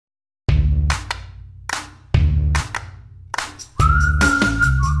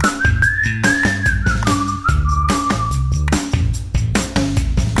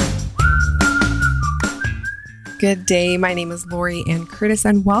Good day. My name is Lori Ann Curtis,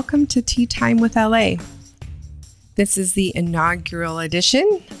 and welcome to Tea Time with LA. This is the inaugural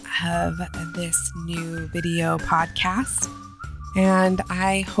edition of this new video podcast, and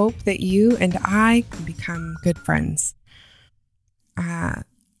I hope that you and I can become good friends. A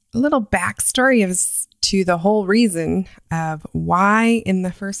little backstory as to the whole reason of why, in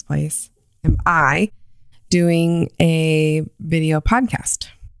the first place, am I doing a video podcast.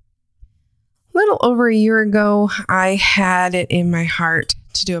 A little over a year ago, I had it in my heart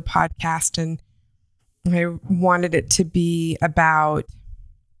to do a podcast, and I wanted it to be about,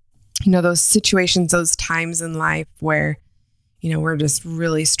 those situations, those times in life where, we're just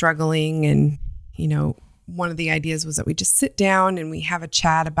really struggling. And, one of the ideas was that we just sit down and we have a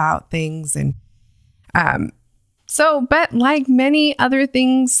chat about things. And but like many other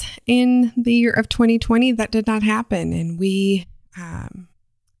things in the year of 2020, that did not happen. And we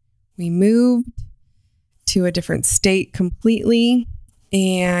moved to a different state completely,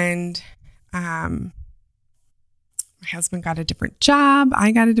 and my husband got a different job.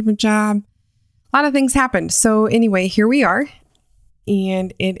 I got a different job. A lot of things happened. So anyway, here we are,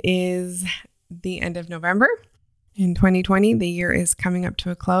 and it is the end of November in 2020. The year is coming up to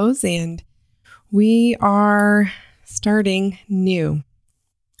a close, and we are starting new.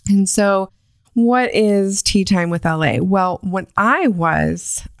 And so what is Tea Time with LA? Well, when I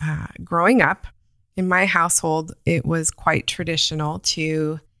was growing up in my household, it was quite traditional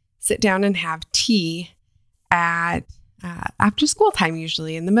to sit down and have tea at after school time,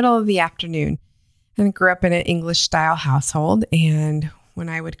 usually in the middle of the afternoon. And I grew up in an English style household. And when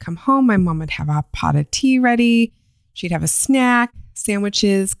I would come home, my mom would have a pot of tea ready. She'd have a snack,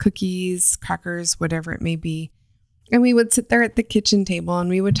 sandwiches, cookies, crackers, whatever it may be. And we would sit there at the kitchen table and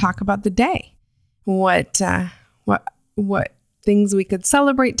we would talk about the day. What things we could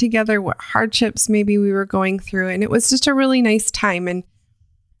celebrate together, what hardships maybe we were going through. And it was just a really nice time. And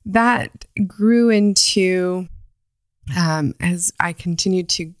that grew into, as I continued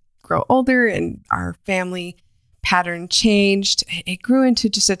to grow older and our family pattern changed, it grew into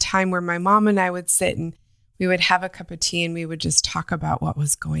just a time where my mom and I would sit and we would have a cup of tea and we would just talk about what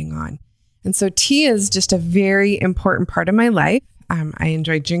was going on. And so tea is just a very important part of my life. I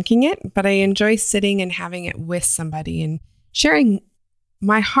enjoy drinking it, but I enjoy sitting and having it with somebody and sharing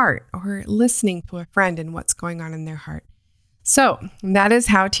my heart or listening to a friend and what's going on in their heart. So that is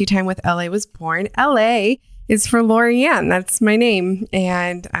how Tea Time with LA was born. LA is for Lori Ann. That's my name.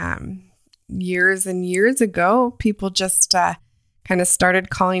 And years and years ago, people just kind of started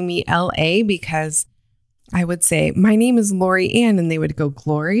calling me LA because I would say, my name is Lori Ann. And they would go,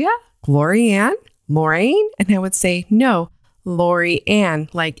 Gloria, Lori Ann, Lorraine. And I would say, no, Lori Ann,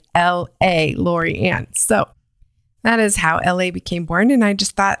 like L.A., Lori Ann. So that is how L.A. became born. And I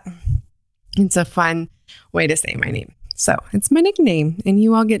just thought it's a fun way to say my name. So it's my nickname, and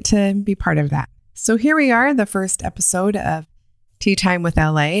you all get to be part of that. So here we are, the first episode of Tea Time with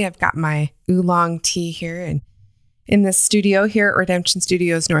L.A. I've got my oolong tea here and in the studio here at Redemption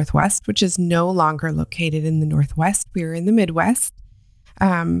Studios Northwest, which is no longer located in the Northwest. We're in the Midwest.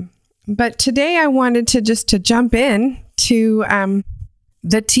 But today I wanted to jump in to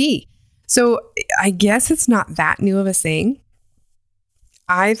the tea. So I guess it's not that new of a saying.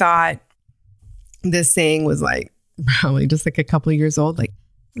 I thought this saying was probably just a couple of years old.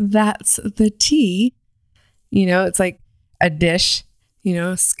 That's the tea. It's like a dish,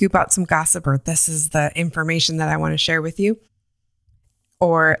 scoop out some gossip, or this is the information that I want to share with you,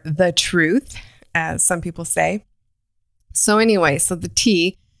 or the truth, as some people say. So anyway, so the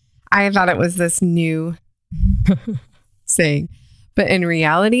tea, I thought it was this new saying, but in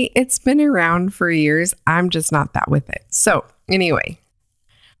reality, it's been around for years. I'm just not that with it. So anyway,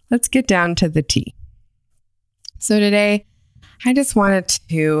 let's get down to the tea. So today, I just wanted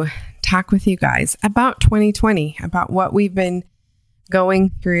to talk with you guys about 2020, about what we've been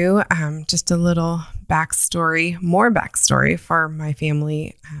going through. Just a little more backstory for my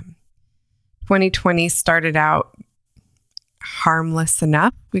family. 2020 started out harmless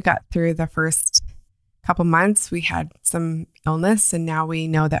enough. We got through the first couple months. We had some illness, and now we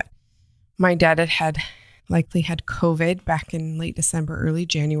know that my dad had likely had COVID back in late December, early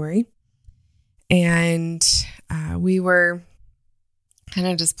January. And we were kind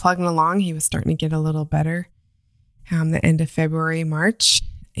of just plugging along. He was starting to get a little better the end of February, March.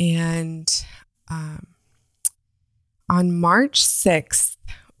 And on March 6th,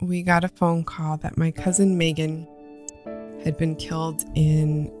 we got a phone call that my cousin Megan had been killed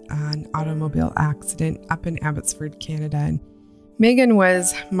in an automobile accident up in Abbotsford, Canada. And Megan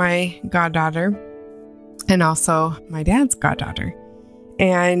was my goddaughter and also my dad's goddaughter.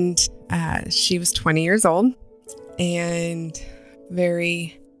 And she was 20 years old. and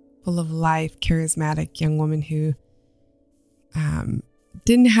very full of life, charismatic young woman who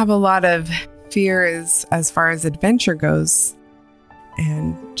didn't have a lot of fear as far as adventure goes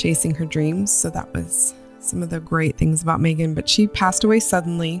and chasing her dreams. So that was some of the great things about Megan. But she passed away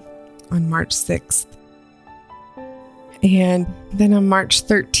suddenly on March 6th. And then on March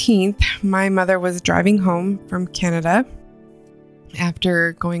 13th, my mother was driving home from Canada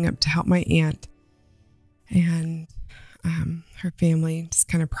after going up to help my aunt. And her family just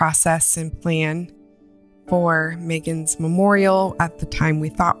kind of process and plan for Megan's memorial. At the time we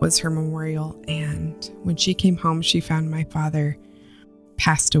thought was her memorial. And when she came home, she found my father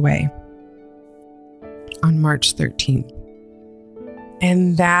passed away on March 13th.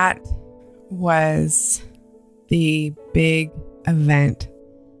 And that was the big event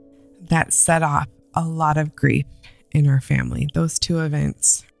that set off a lot of grief in our family, those two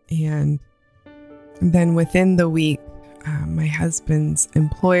events. And then within the week, my husband's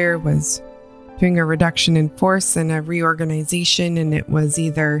employer was doing a reduction in force and a reorganization, and it was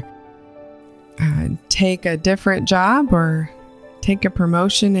either take a different job or take a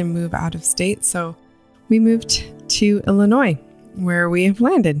promotion and move out of state. So we moved to Illinois, where we have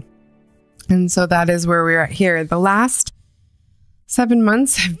landed. And so that is where we're at here. The last 7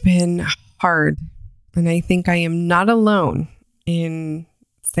 months have been hard. And I think I am not alone in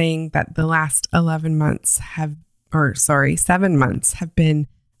saying that the last 7 months have been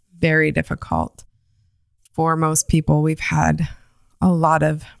very difficult for most people. We've had a lot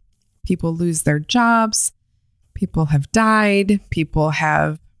of people lose their jobs. People have died. People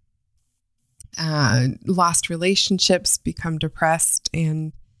have lost relationships, become depressed,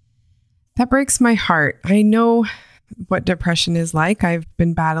 and that breaks my heart. I know what depression is like. I've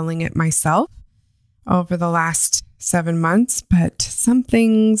been battling it myself over the last 7 months, but some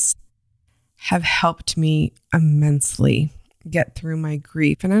things have helped me immensely get through my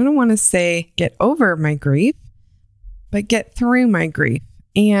grief. And I don't want to say get over my grief, but get through my grief.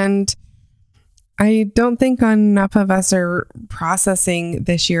 And I don't think enough of us are processing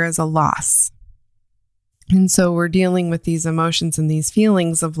this year as a loss. And so we're dealing with these emotions and these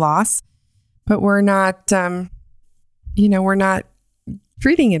feelings of loss, but we're not, we're not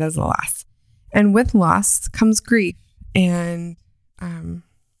treating it as a loss. And with loss comes grief. And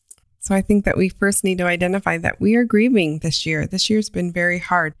so I think that we first need to identify that we are grieving this year. This year's been very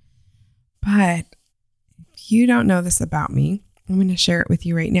hard. But if you don't know this about me, I'm going to share it with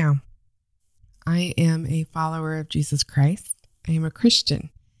you right now. I am a follower of Jesus Christ. I am a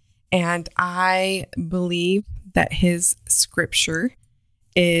Christian. And I believe that his scripture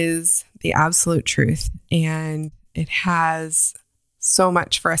is the absolute truth. And it has so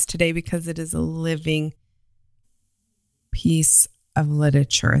much for us today because it is a living piece of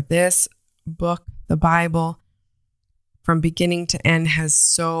literature. This book, the Bible, from beginning to end, has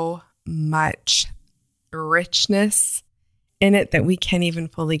so much richness in it that we can't even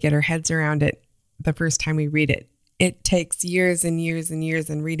fully get our heads around it the first time we read it. It takes years and years and years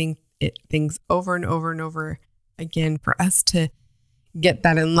and reading things over and over and over again for us to get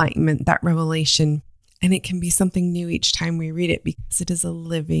that enlightenment, that revelation. And it can be something new each time we read it because it is a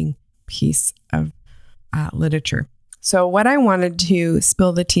living piece of literature. So what I wanted to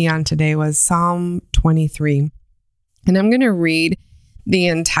spill the tea on today was Psalm 23. And I'm going to read the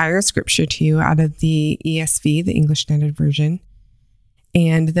entire scripture to you out of the ESV, the English Standard Version.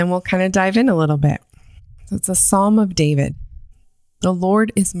 And then we'll kind of dive in a little bit. So it's a Psalm of David. The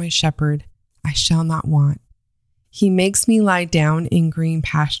Lord is my shepherd, I shall not want. He makes me lie down in green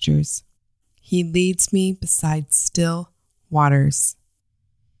pastures. He leads me beside still waters.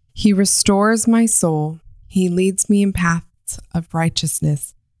 He restores my soul. He leads me in paths of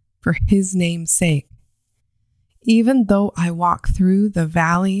righteousness for his name's sake. Even though I walk through the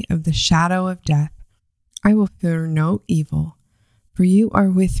valley of the shadow of death, I will fear no evil, for you are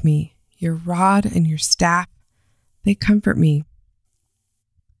with me. Your rod and your staff, they comfort me.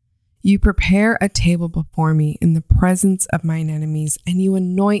 You prepare a table before me in the presence of mine enemies, and you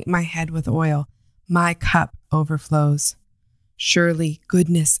anoint my head with oil. My cup overflows. Surely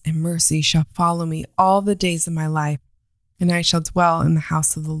goodness and mercy shall follow me all the days of my life, and I shall dwell in the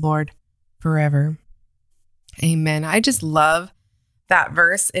house of the Lord forever. Amen. I just love that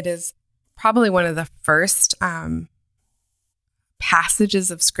verse. It is probably one of the first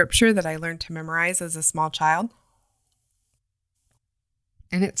passages of scripture that I learned to memorize as a small child.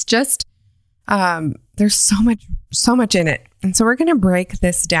 And it's just, there's so much in it. And so we're going to break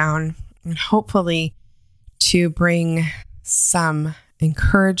this down and hopefully to bring some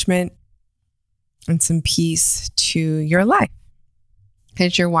encouragement and some peace to your life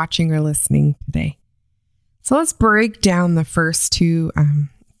as you're watching or listening today. So let's break down the first two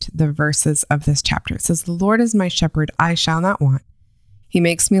the verses of this chapter. It says, "The Lord is my shepherd, I shall not want. He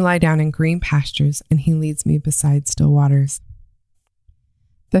makes me lie down in green pastures, and he leads me beside still waters."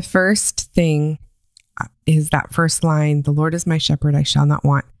 The first thing is that first line, "The Lord is my shepherd, I shall not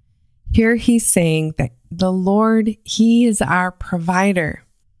want." Here he's saying that the Lord, he is our provider,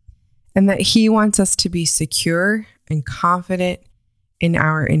 and that he wants us to be secure and confident in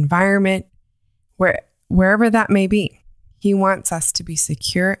our environment, wherever that may be. He wants us to be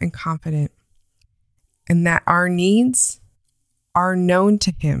secure and confident, and that our needs are known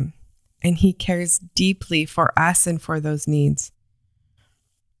to him, and he cares deeply for us and for those needs.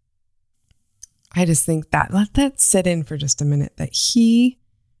 I just think that let that sit in for just a minute, that he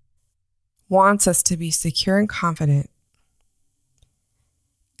wants us to be secure and confident,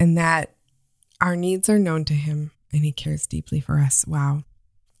 and that our needs are known to him, and he cares deeply for us. Wow.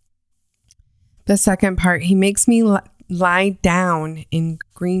 The second part, he makes me lie down in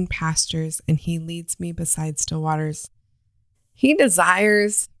green pastures, and he leads me beside still waters. He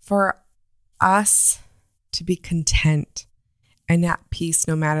desires for us to be content and at peace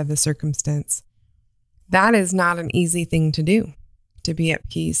no matter the circumstance. That is not an easy thing to do, to be at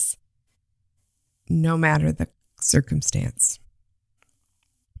peace no matter the circumstance.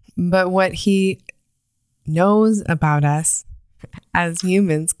 But what he knows about us as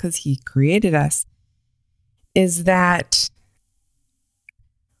humans, because he created us, is that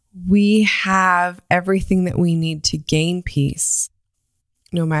we have everything that we need to gain peace,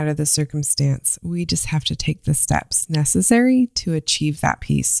 no matter the circumstance. We just have to take the steps necessary to achieve that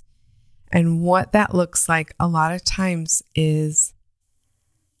peace. And what that looks like a lot of times is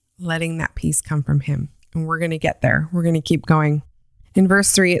letting that peace come from him. And we're going to get there. We're going to keep going. In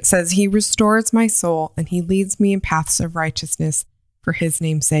verse 3, it says, "He restores my soul, and he leads me in paths of righteousness for his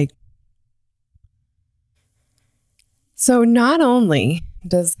name's sake." So not only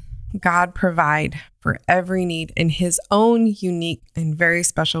does God provide for every need in his own unique and very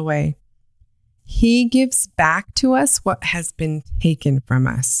special way, he gives back to us what has been taken from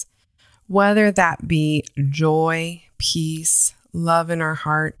us, whether that be joy, peace, love in our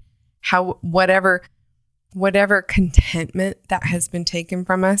heart, whatever contentment that has been taken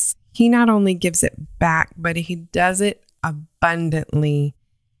from us. He not only gives it back, but he does it abundantly.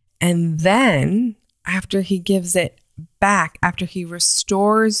 And then after he gives it back, after he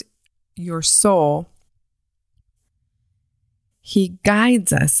restores your soul, he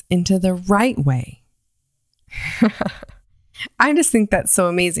guides us into the right way. I just think that's so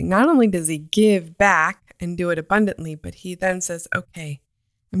amazing. Not only does he give back and do it abundantly, but he then says, okay,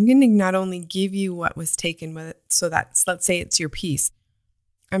 I'm going to not only give you what was taken with it, so that's, let's say it's your peace.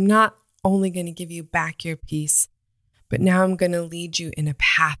 I'm not only going to give you back your peace, but now I'm going to lead you in a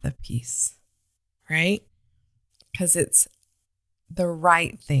path of peace, right? Because it's the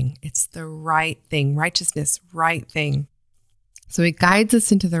right thing. It's the right thing. Righteousness, right thing. So it guides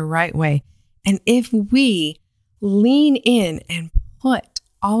us into the right way. And if we lean in and put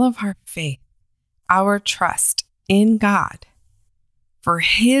all of our faith, our trust in God for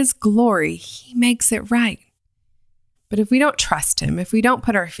his glory, he makes it right. But if we don't trust him, if we don't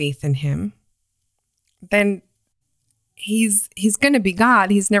put our faith in him, then he's going to be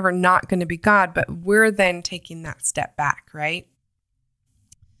God. He's never not going to be God, but we're then taking that step back, right?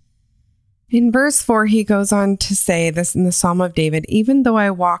 In verse 4, he goes on to say this in the Psalm of David, "Even though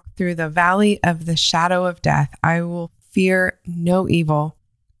I walk through the valley of the shadow of death, I will fear no evil,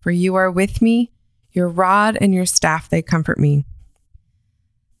 for you are with me. Your rod and your staff, they comfort me."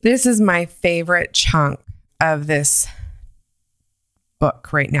 This is my favorite chunk of this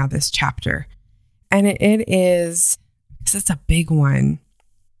book right now, this chapter. And it is, because it's a big one.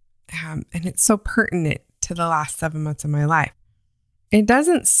 And it's so pertinent to the last 7 months of my life. It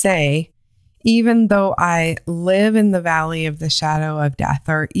doesn't say, even though I live in the valley of the shadow of death,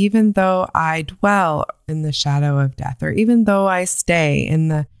 or even though I dwell in the shadow of death, or even though I stay in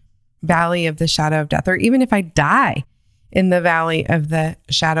the valley of the shadow of death, or even if I die in the valley of the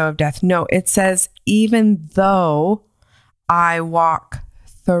shadow of death. No, it says, even though I walk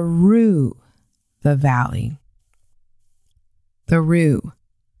through the valley. Through.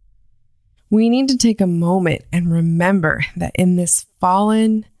 We need to take a moment and remember that in this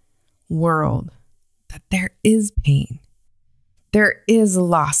fallen world, that there is pain. There is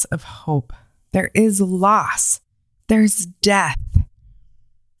loss of hope. There is loss. There's death.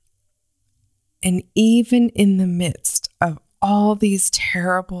 And even in the midst of all these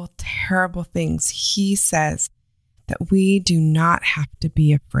terrible, terrible things, he says that we do not have to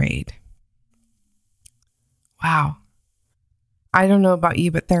be afraid. Wow. I don't know about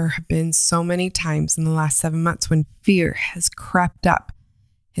you, but there have been so many times in the last 7 months when fear has crept up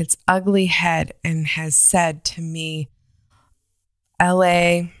its ugly head and has said to me,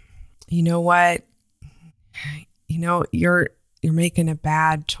 LA, you know what? You're making a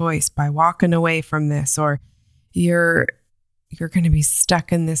bad choice by walking away from this, or you're going to be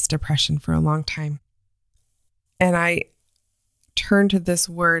stuck in this depression for a long time. And I turned to this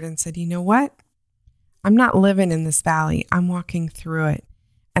word and said, you know what? I'm not living in this valley. I'm walking through it,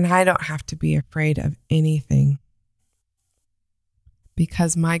 and I don't have to be afraid of anything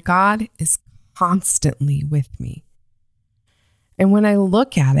because my God is constantly with me. And when I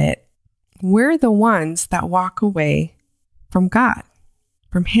look at it, we're the ones that walk away from God,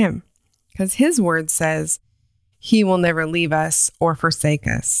 from Him, because His word says He will never leave us or forsake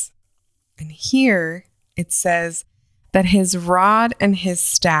us. And here it says that His rod and His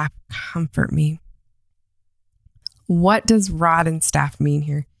staff comfort me. What does rod and staff mean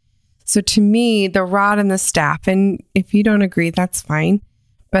here? So to me, the rod and the staff, and if you don't agree, that's fine,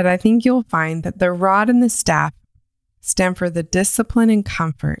 but I think you'll find that the rod and the staff stand for the discipline and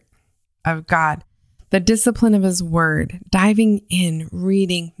comfort of God, the discipline of His word, diving in,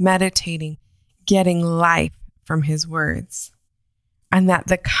 reading, meditating, getting life from His words, and that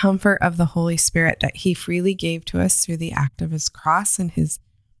the comfort of the Holy Spirit that He freely gave to us through the act of His cross and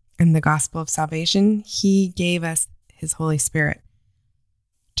the gospel of salvation, He gave us His Holy Spirit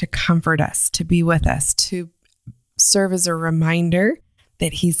to comfort us, to be with us, to serve as a reminder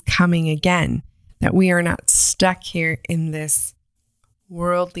that He's coming again, that we are not stuck here in this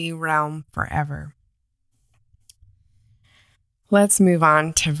worldly realm forever. Let's move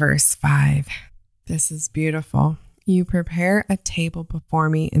on to verse 5. This is beautiful. You prepare a table before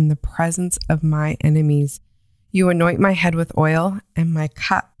me in the presence of my enemies. You anoint my head with oil, and my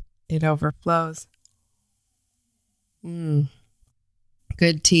cup, it overflows.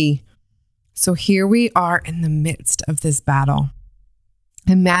 Good tea. So here we are in the midst of this battle.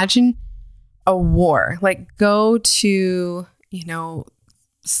 Imagine a war. Like go to,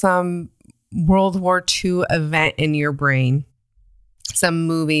 some World War II event in your brain, some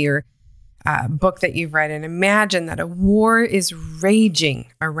movie or book that you've read, and imagine that a war is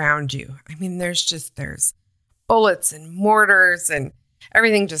raging around you. I mean, there's bullets and mortars and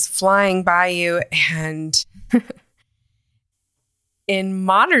everything just flying by you. And in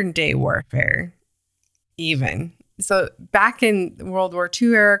modern day warfare, even. So back in World War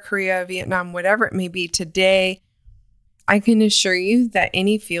II era, Korea, Vietnam, whatever it may be today, I can assure you that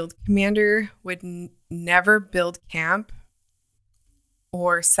any field commander would never build camp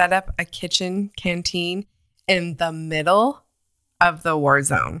or set up a kitchen canteen in the middle of the war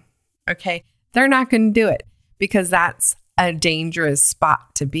zone. Okay. They're not going to do it because that's a dangerous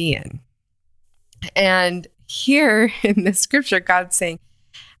spot to be in. And here in the scripture, God's saying,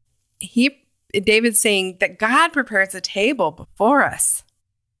 David's saying that God prepares a table before us.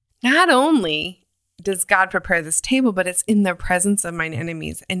 Not only does God prepare this table, but it's in the presence of mine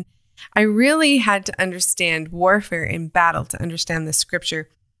enemies. And I really had to understand warfare in battle to understand the scripture,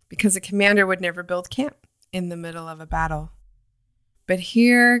 because a commander would never build camp in the middle of a battle. But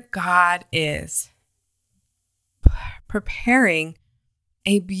here God is preparing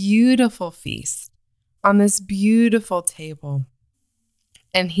a beautiful feast on this beautiful table.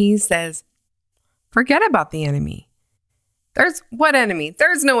 And He says, forget about the enemy. There's what enemy?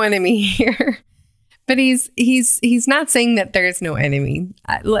 There's no enemy here. But he's not saying that there is no enemy.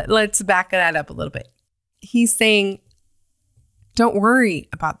 Let's back that up a little bit. He's saying, don't worry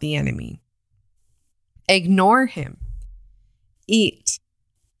about the enemy. Ignore him. Eat.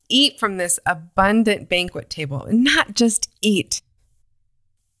 Eat from this abundant banquet table. And not just eat,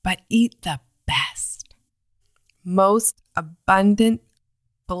 but eat the best, most abundant,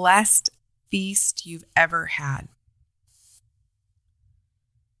 blessed feast you've ever had.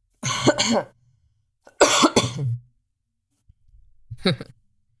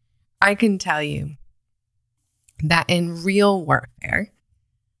 I can tell you that in real warfare,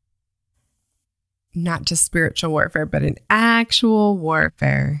 not just spiritual warfare, but in actual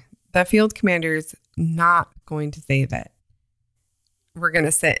warfare, the field commander is not going to say that we're going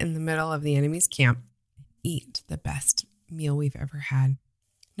to sit in the middle of the enemy's camp, eat the best meal we've ever had.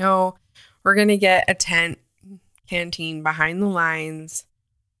 No, we're going to get a tent canteen behind the lines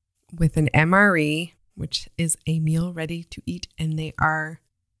with an MRE, which is a meal ready to eat. And they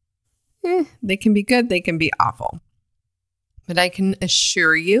can be good, they can be awful. But I can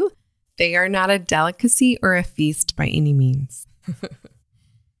assure you, they are not a delicacy or a feast by any means.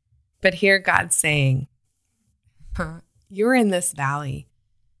 But here God's saying, you're in this valley.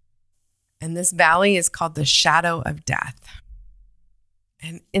 And this valley is called the shadow of death.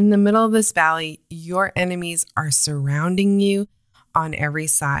 And in the middle of this valley, your enemies are surrounding you on every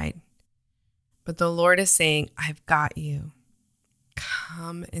side. But the Lord is saying, I've got you.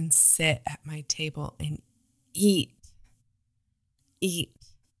 Come and sit at my table and eat. Eat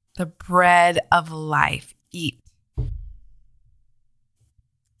the bread of life. Eat.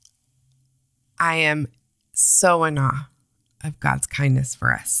 I am so in awe of God's kindness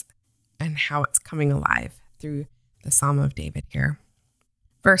for us and how it's coming alive through the Psalm of David here.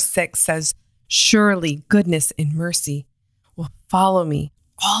 Verse 6 says, surely goodness and mercy will follow me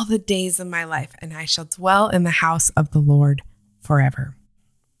all the days of my life, and I shall dwell in the house of the Lord forever.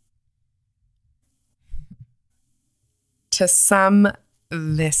 To sum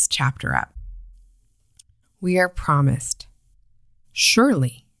this chapter up, we are promised,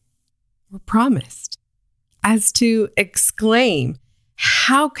 surely we're promised, as to exclaim,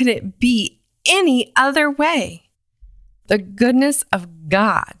 how could it be any other way? The goodness of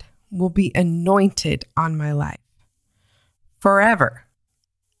God will be anointed on my life forever.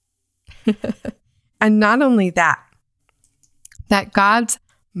 And not only that God's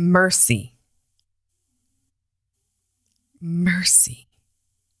mercy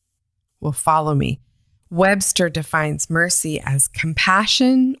will follow me. Webster defines mercy as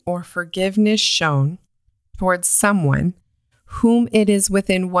compassion or forgiveness shown towards someone whom it is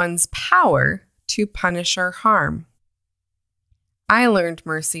within one's power to punish or harm. I learned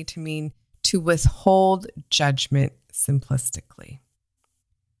mercy to mean to withhold judgment simplistically.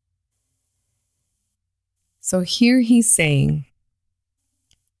 So here he's saying,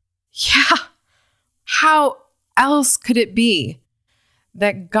 yeah, how else could it be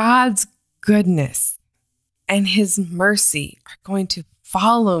that God's goodness and his mercy are going to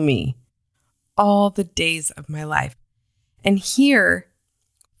follow me all the days of my life? And here,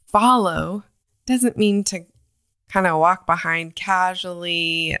 follow doesn't mean to kind of walk behind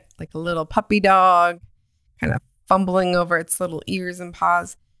casually like a little puppy dog, kind of fumbling over its little ears and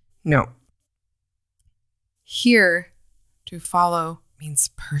paws. No. Here, to follow means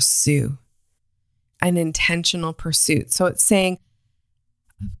pursue, an intentional pursuit. So it's saying,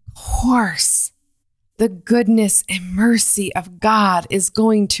 of course, the goodness and mercy of God is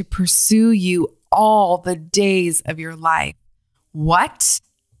going to pursue you all the days of your life. What?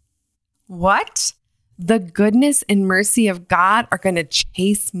 The goodness and mercy of God are going to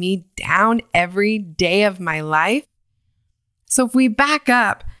chase me down every day of my life? So if we back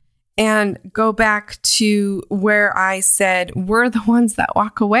up and go back to where I said, we're the ones that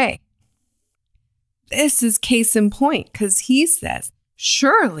walk away. This is case in point, because he says,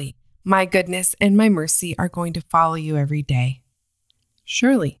 surely my goodness and my mercy are going to follow you every day.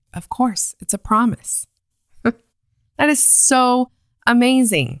 Surely, of course, it's a promise. That is so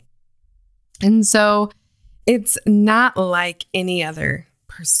amazing. And so it's not like any other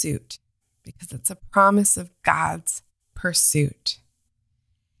pursuit, because it's a promise of God's pursuit.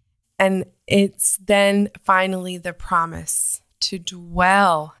 And it's then finally the promise to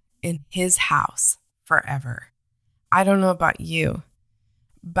dwell in his house forever. I don't know about you,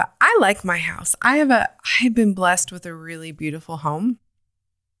 but I like my house. I've been blessed with a really beautiful home,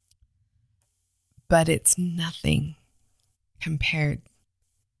 but it's nothing compared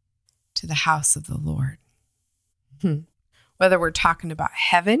to the house of the Lord. Whether we're talking about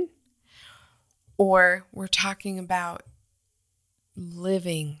heaven or we're talking about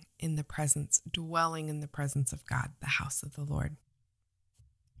living in the presence, dwelling in the presence of God, the house of the Lord.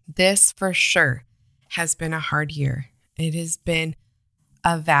 This for sure has been a hard year. It has been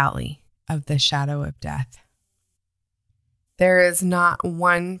a valley of the shadow of death. There is not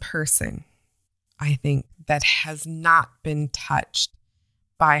one person, I think, that has not been touched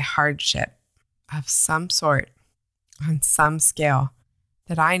by hardship of some sort on some scale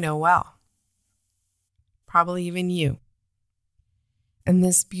that I know well. Probably even you. And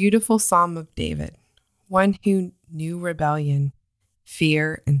this beautiful Psalm of David, one who knew rebellion,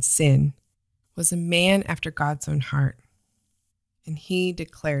 fear, and sin, was a man after God's own heart. And he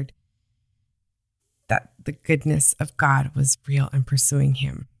declared that the goodness of God was real and pursuing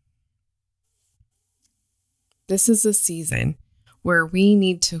him. This is a season where we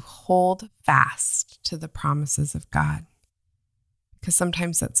need to hold fast to the promises of God, because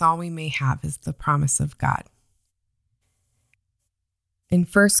sometimes that's all we may have is the promise of God. In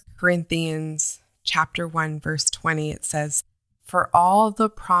 1 Corinthians chapter 1, verse 20, it says, "For all the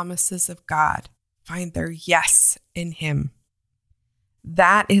promises of God find their yes in him.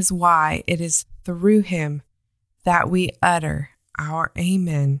 That is why it is through him that we utter our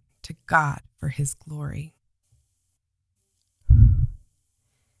amen to God for his glory."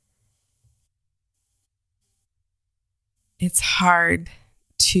 It's hard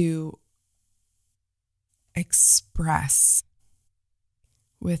to express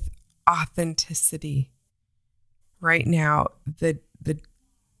with authenticity right now the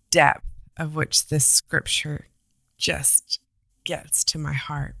depth of which this scripture just gets to my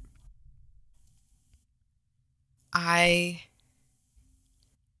heart. I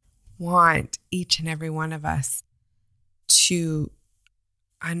want each and every one of us to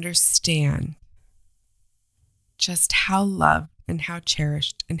understand just how loved and how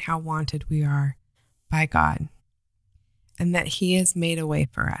cherished and how wanted we are by God, and that He has made a way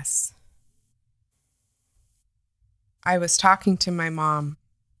for us. I was talking to my mom,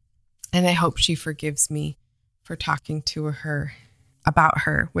 and I hope she forgives me for talking to her about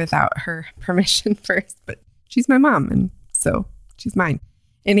her without her permission first, but she's my mom, and so she's mine.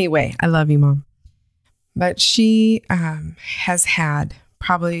 Anyway, I love you, Mom. But she has had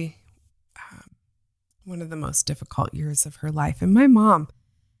probably one of the most difficult years of her life. And my mom,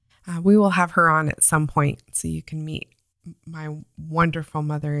 we will have her on at some point so you can meet my wonderful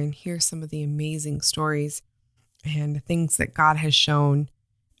mother and hear some of the amazing stories and things that God has shown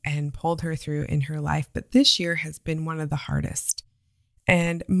and pulled her through in her life. But this year has been one of the hardest.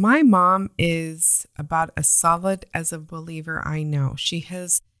 And my mom is about as solid as a believer I know. She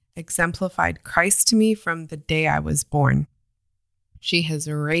has exemplified Christ to me from the day I was born. She has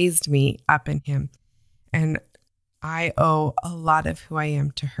raised me up in Him. And I owe a lot of who I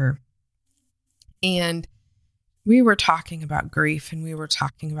am to her. And we were talking about grief, and we were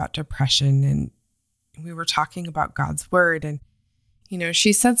talking about depression, and we were talking about God's word. And,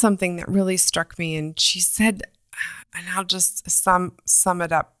 she said something that really struck me. And she said, and I'll just sum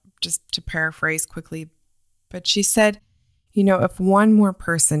it up just to paraphrase quickly. But she said, if one more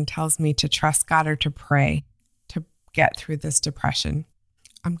person tells me to trust God or to pray to get through this depression,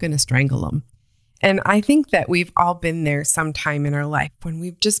 I'm going to strangle them. And I think that we've all been there sometime in our life when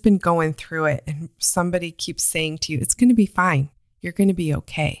we've just been going through it and somebody keeps saying to you, it's going to be fine. You're going to be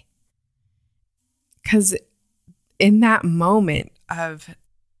okay. Because in that moment of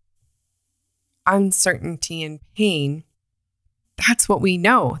uncertainty and pain, that's what we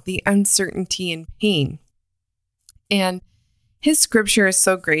know, the uncertainty and pain. And His scripture is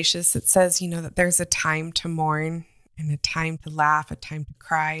so gracious. It says, that there's a time to mourn and a time to laugh, a time to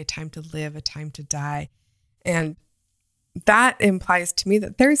cry, a time to live, a time to die. And that implies to me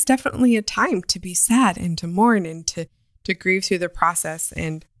that there's definitely a time to be sad and to mourn and to grieve through the process.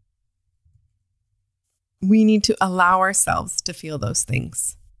 And we need to allow ourselves to feel those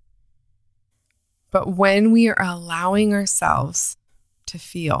things. But when we are allowing ourselves to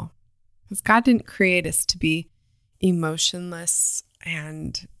feel, because God didn't create us to be emotionless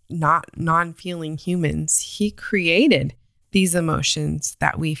and not non-feeling humans. He created these emotions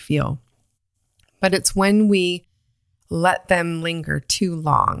that we feel. But it's when we let them linger too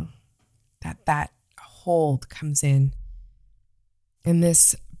long that hold comes in. In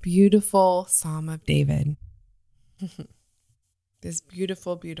this beautiful Psalm of David, this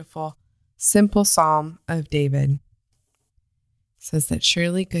beautiful, beautiful, simple Psalm of David says that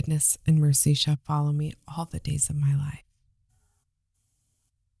surely goodness and mercy shall follow me all the days of my life.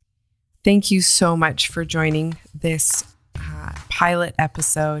 Thank you so much for joining this pilot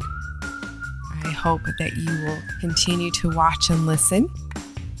episode. I hope that you will continue to watch and listen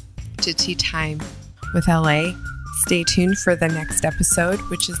to Tea Time with LA. Stay tuned for the next episode,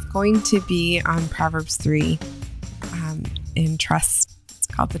 which is going to be on Proverbs 3 in Trust. It's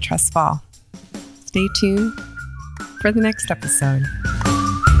called the Trust Fall. Stay tuned for the next episode.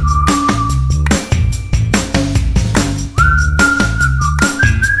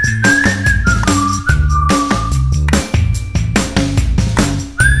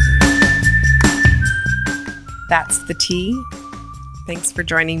 That's the tea. Thanks for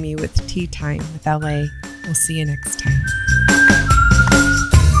joining me with Tea Time with LA. We'll see you next time.